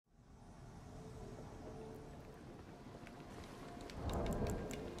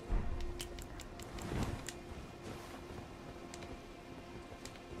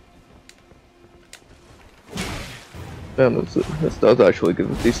Man, this does actually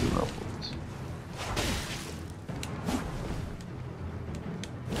give a decent amount of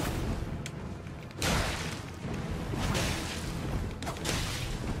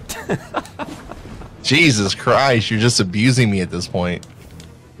points. Jesus Christ, you're just abusing me at this point.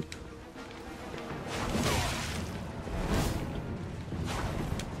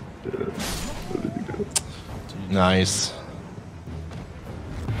 Nice.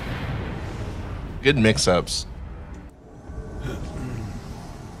 Good mix-ups.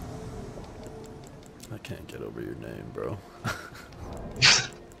 I can't get over your name, bro.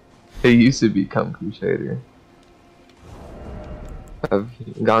 It used to become Crusader. I've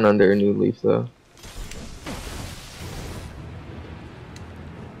gone under a new leaf though.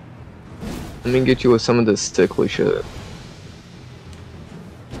 Let me get you with some of this stickly shit.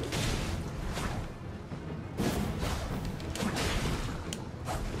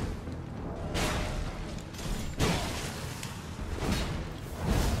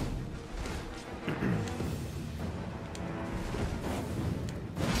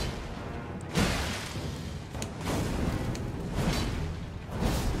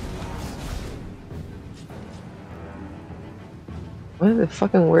 Why the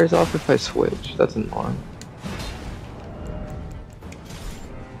fucking wears off if I switch? That's annoying.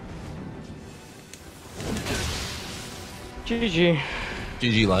 GG.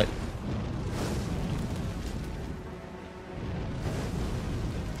 GG light.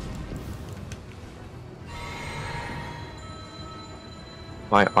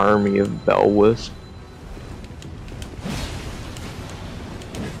 My army of Bell Wisp.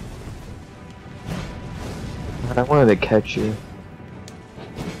 I wanted to catch you.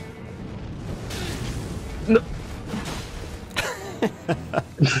 No.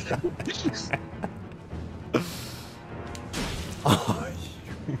 Oh,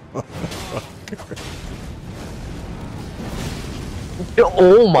 you motherfucker.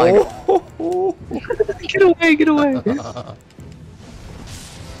 Oh my god. Get away, get away.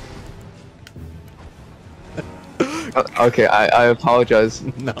 Okay, I apologize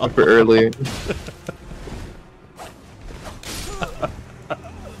for earlier.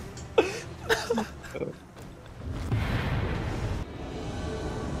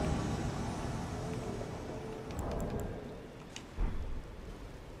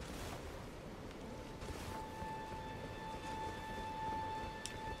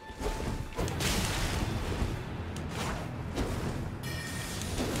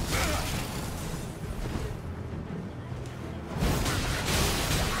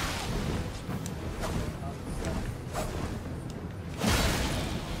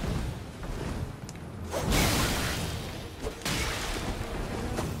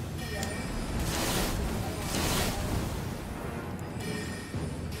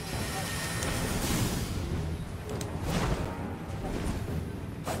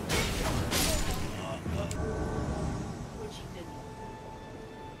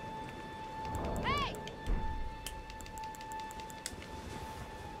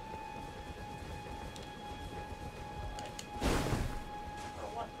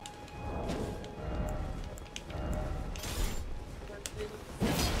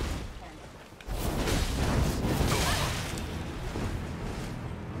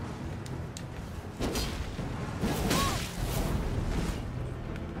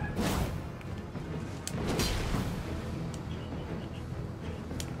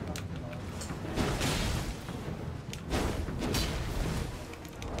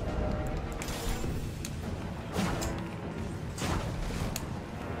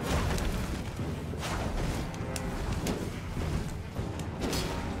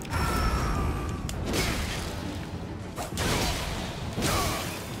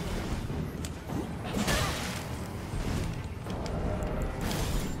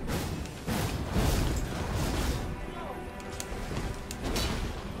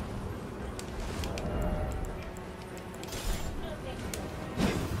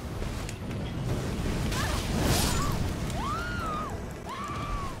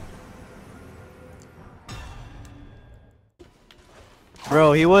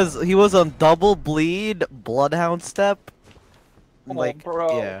 Bro, he was on double bleed, bloodhound step. Like,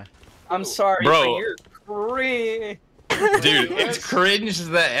 bro. Yeah. I'm sorry, Bro. but you're cringe. Dude, it's cringe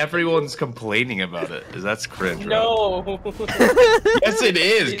that everyone's complaining about it. That's cringe, bro. No. Yes, it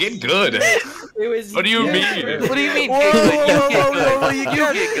is. Get good. It was. What do you mean? What do you mean? Whoa, Get good? You whoa, get whoa, good. whoa, You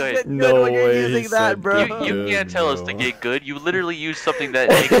can't get good. get No when you're way using he that, said bro. You can't tell us to bro. get good. You literally use something that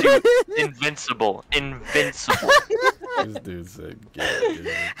makes you invincible. Invincible. This dude said, "Get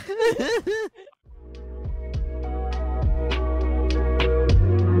good."